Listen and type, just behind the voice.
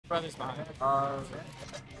Brother's behind.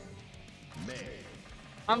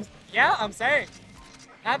 I'm saying.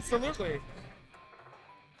 Absolutely.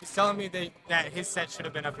 He's telling me that his set should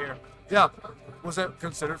have been up here. Yeah. Was it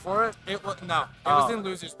considered for it? It was no. It was in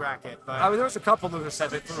loser's bracket. But I mean, there was a couple losers that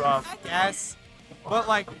they threw off. Yes. But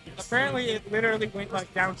like, apparently it literally went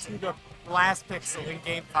like down to the last pixel in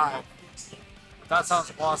game 5. That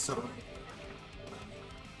sounds awesome.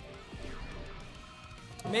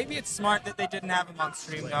 Maybe it's smart that they didn't have him on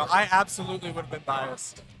stream though. I absolutely would have been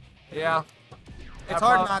biased. Yeah. It's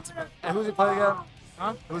hard not to. And who's he playing again?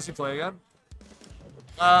 Huh? Who's he playing again?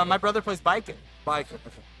 My brother plays biking. Biking.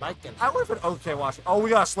 Biking. I would have been okay watching. Oh,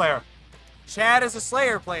 we got a Slayer. Chad is a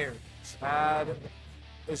Slayer player. Chad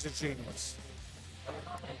is a genius.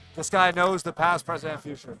 This guy knows the past, present, and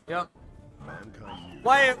future. Yep.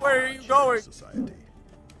 Wyatt, where are you going? Society.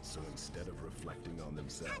 So instead of reflecting on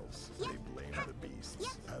themselves, they blame the beasts.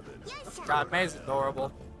 God, May's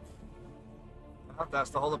adorable. That's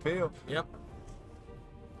the whole appeal. Yep.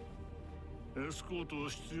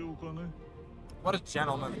 What a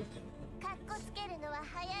gentleman.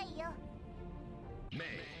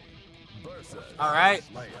 All right.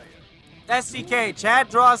 SDK, Chad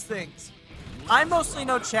draws things. I mostly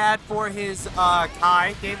know Chad for his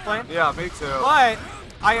Kai gameplay. Yeah, me too. But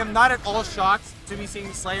I am not at all shocked to be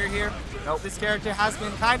seeing Slayer here. Nope. This character has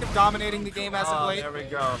been kind of dominating the game as of late. There we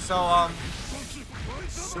go. So,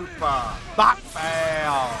 Super.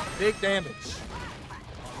 Bam! Big damage.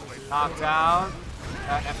 Knockdown.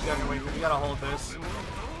 FW, wait, we gotta hold this.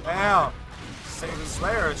 Damn. Saving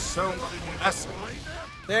Slayer is so messy.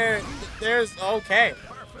 There's okay.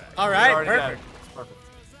 All right, perfect. Perfect.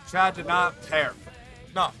 Chad did not care.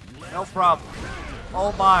 No. No problem.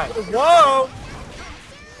 Oh my. Whoa!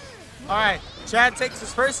 All right, Chad takes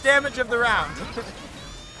his first damage of the round.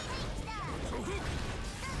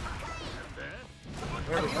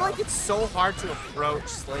 I feel like it's so hard to approach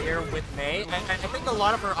Slayer with May, and I think a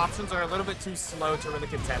lot of her options are a little bit too slow to really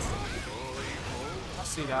contest it. I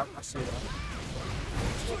see that. I see that.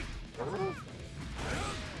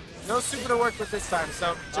 No super to work with this time,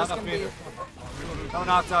 so just gonna be... No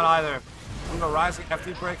knockdown either. We have a rising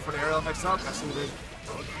FD break for the aerial mix-up. I see the...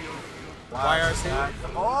 YRC.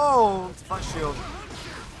 Oh, it's a front shield.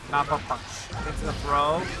 Napa punch. Into the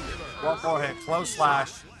throw. One more hit. Close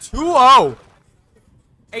slash. 2-0!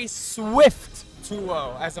 A swift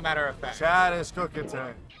 2-0, as a matter of fact. Chad is cooking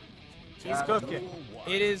today. He's cooking.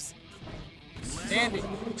 It is dandy.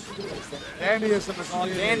 Dandyism is all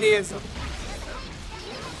you need. Dandyism.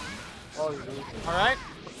 All you need. All right.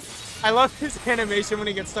 I love his animation when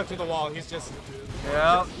he gets stuck to the wall. He's just...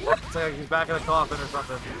 Yep. It's like he's back in the coffin or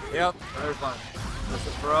something. Yep. Very fun. There's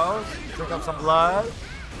a throw. Pick up some blood.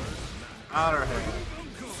 Counter hit.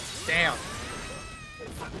 Damn.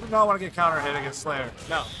 You do not want to get counter hit against Slayer.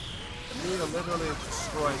 No. You need to literally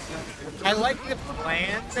destroy him. I like the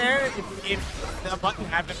plan there. If the button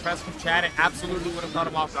had been pressed from Chad, it absolutely would have caught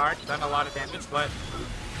him off guard, done a lot of damage, but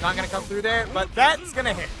not going to come through there. But that's going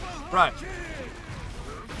to hit. Right.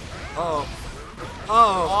 Oh.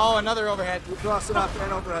 Oh. Oh, another overhead. We're crossing up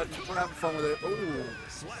and overhead. We're having fun with it. Ooh.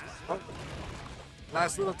 Oh.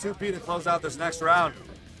 Nice little 2P to close out this next round.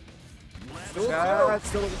 Chad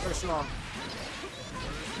still looking pretty strong.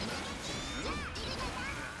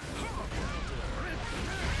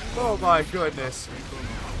 Oh my goodness.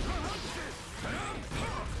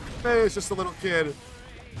 May is just a little kid.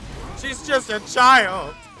 She's just a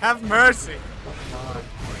child. Have mercy.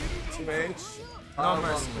 2H. No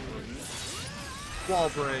mercy. Wall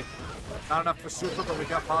break. Not enough for super, but we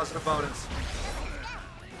got positive bonus.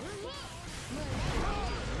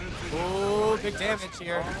 Ooh, big damage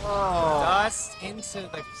here. Oh. Dust into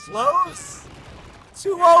the close.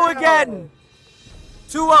 2-0 again.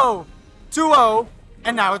 2-0. 2-0.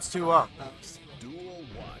 And now it's 2-0.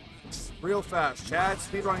 Real fast. Chad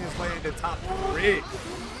speedrunning his way into top 3.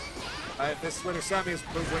 This winner semi is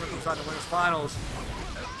winner moves on to winners finals.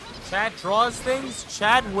 Chad draws things,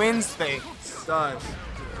 Chad wins things. Does.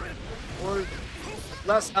 Or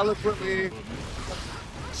less eloquently,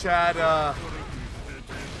 Chad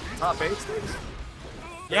top 8 things?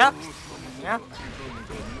 Yeah. Yeah.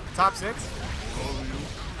 Top 6.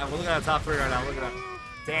 And we're looking at top 3 right now. Look at that.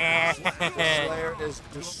 Damn. Slayer is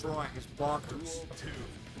destroying. He's bonkers.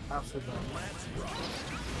 Absolutely.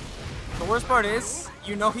 The worst part is,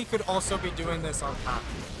 you know he could also be doing this on top.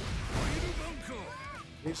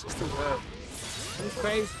 He's just too good. He's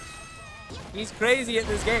crazy. He's crazy at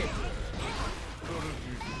this game.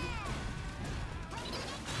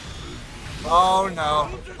 Oh no.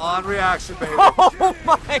 On reaction, baby. Oh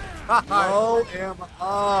my god. Oh, am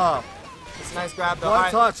up. This That's a nice grab, though.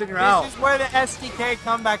 One touch and you're out. This is where the SDK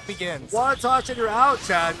comeback begins. One touch and you're out,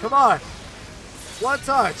 Chad. Come on. One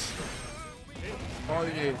touch. All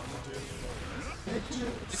you need.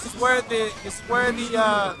 This is where the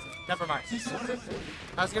never mind.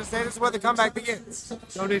 I was gonna say this is where the comeback begins.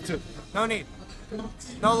 No need to. No need.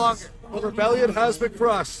 No longer. The rebellion has been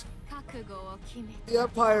crushed. The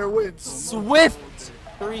Empire wins. Swift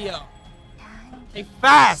 3-0. A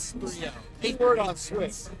fast 3-0. A word on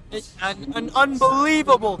Swift. An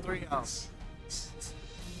unbelievable 3-0.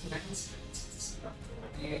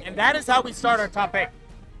 And that is how we start our top 8.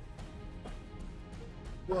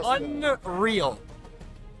 Unreal.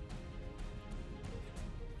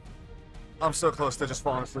 I'm so close to just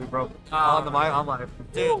falling asleep, bro. On the mic, I'm like,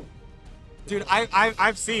 dude,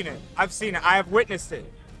 I've seen it. I've seen it. I have witnessed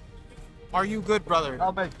it. Are you good, brother?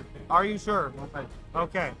 I'll make it. Are you sure? I'll make it.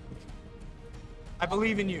 Okay. I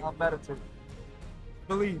believe in you. I'll meditate.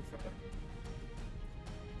 Believe.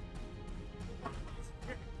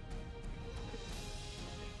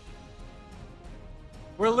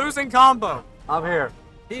 We're losing combo. I'm here.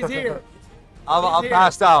 He's here. I'm here.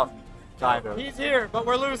 passed out. Kind of. He's here, but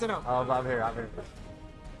we're losing him. I'm here. I'm here.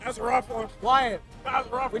 That's a rough one. Wyatt,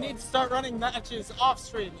 we need to start running matches off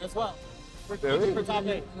stream as well. For top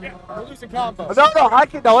 8. Yeah. We're losing combo. No, I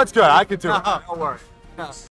can. No, it's good. I can do it. Don't worry. No.